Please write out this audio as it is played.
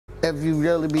if you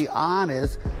really be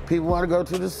honest, people want to go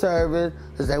to the service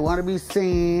because they want to be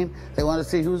seen. They want to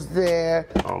see who's there.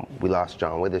 We lost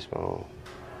John Witherspoon.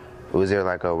 Was there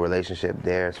like a relationship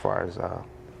there as far as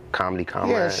comedy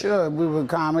comrades? Yeah, sure. We were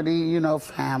comedy, you know,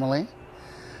 family.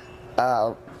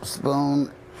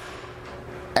 Spoon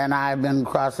and I have been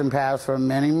crossing paths for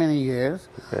many, many years.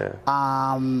 Yeah.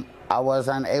 I was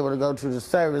unable to go to the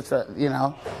service, you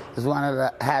know, it's one of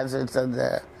the hazards of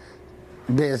the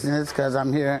business because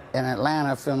I'm here in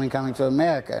Atlanta filming Coming to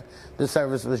America. The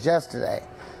service was yesterday.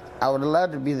 I would have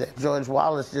loved to be there. George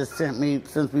Wallace just sent me,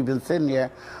 since we've been sitting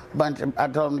here, I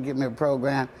told him to get me a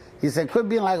program. He said, quit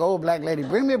being like old black lady,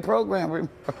 bring me a program.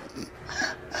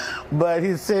 But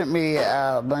he sent me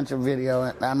a bunch of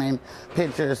video,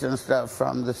 pictures and stuff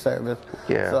from the service.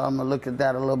 Yeah. So I'm gonna look at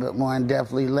that a little bit more in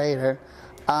depthly later.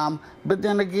 But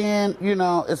then again, you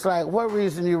know, it's like, what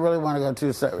reason you really want to go to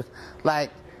a service?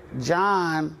 Like,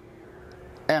 John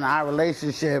and our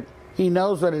relationship, he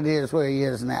knows what it is where he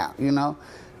is now, you know?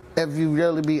 If you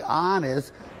really be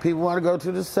honest, people want to go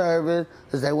to the service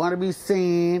because they want to be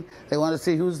seen, they want to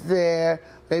see who's there.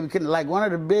 Maybe like one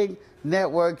of the big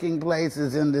networking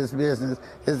places in this business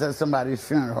is at somebody's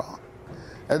funeral.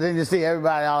 And then you see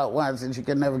everybody all at once and you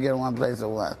can never get in one place at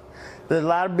once. There's a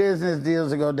lot of business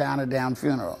deals that go down a damn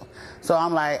funeral. So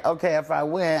I'm like, okay, if I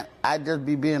went, I'd just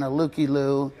be being a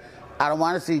looky-loo. I don't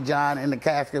want to see John in the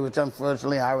casket, which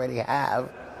unfortunately I already have.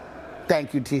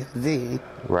 Thank you, TMZ.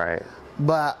 Right.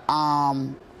 But,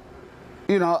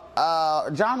 you know,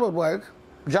 John would work.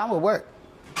 John would work.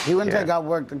 He wouldn't take off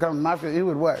work to come to my field. He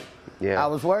would work. Yeah. I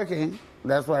was working.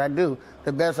 That's what I do.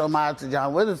 The best homage to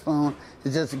John Witherspoon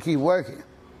is just to keep working.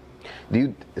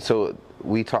 So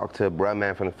we talked to Bruh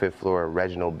Man from the 5th floor,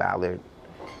 Reginald Ballard,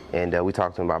 and we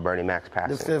talked to him about Bernie Mac's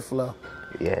passing. The 5th floor.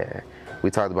 Yeah. We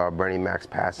talked about Bernie Mac's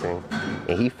passing,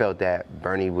 and he felt that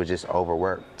Bernie was just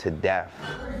overworked to death.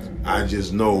 I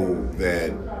just know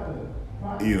that,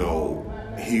 you know,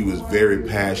 he was very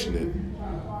passionate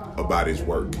about his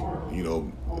work. You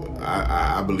know,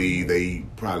 I believe they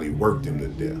probably worked him to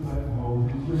death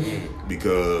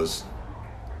because,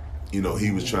 you know, he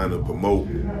was trying to promote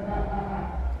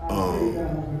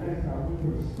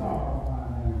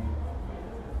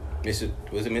was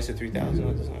it Mr. 3000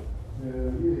 at the time?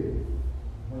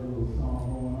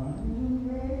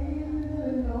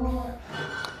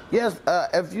 Yes,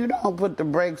 if you don't put the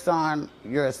brakes on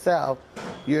yourself,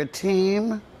 your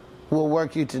team will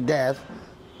work you to death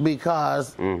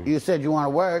because you said you want to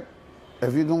work.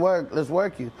 If you can work, let's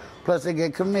work you. Plus they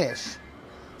get commish.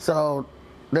 So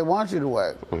they want you to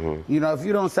work. You know, if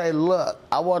you don't say, look,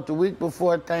 I want the week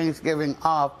before Thanksgiving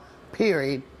off,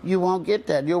 period, you won't get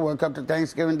that. You'll work up to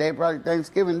Thanksgiving Day, probably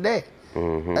Thanksgiving Day.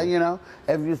 You know,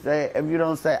 if you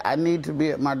don't say, I need to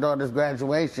be at my daughter's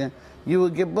graduation, you will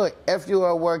get booked if you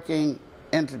are a working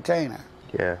entertainer.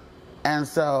 Yeah. And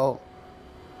so,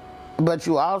 but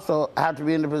you also have to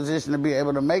be in the position to be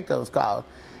able to make those calls.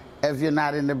 If you're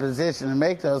not in the position to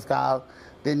make those calls,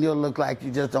 then you'll look like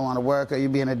you just don't want to work, or you're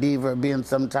being a diva or being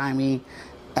sometimey,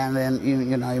 and then you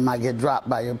know you might get dropped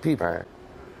by your people. Right.